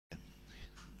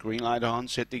Green light on,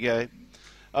 set to go.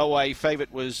 Away,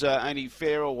 favourite was Only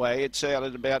Fair Away. It's out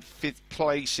at about 5th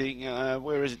placing.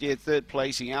 Where is it? Yeah, 3rd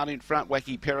placing. Out in front,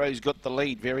 Wacky Perro's got the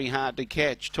lead. Very hard to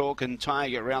catch. Talkin'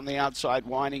 Tiger around the outside,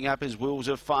 winding up as Wheels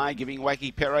of Fire, giving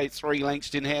Wacky Perro 3 lengths.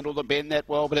 Didn't handle the bend that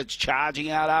well, but it's charging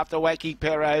out after Wacky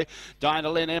Perro.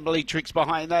 Dinah-Lynn, Emily Tricks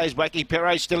behind those. Wacky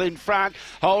Perro still in front,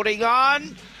 holding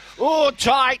on. Oh,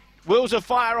 tight. Wheels of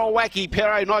Fire or Wacky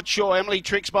Perro, not sure. Emily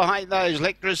Tricks behind those.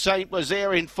 Lectra Saint was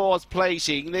there in 4th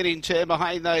placing. Then in turn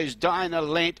behind those,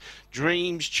 Dinah-Lynn,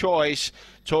 Dream's Choice.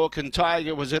 Talkin'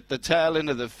 Tiger was at the tail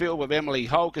end of the field with Emily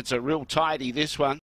Hulk. It's a real tidy, this one.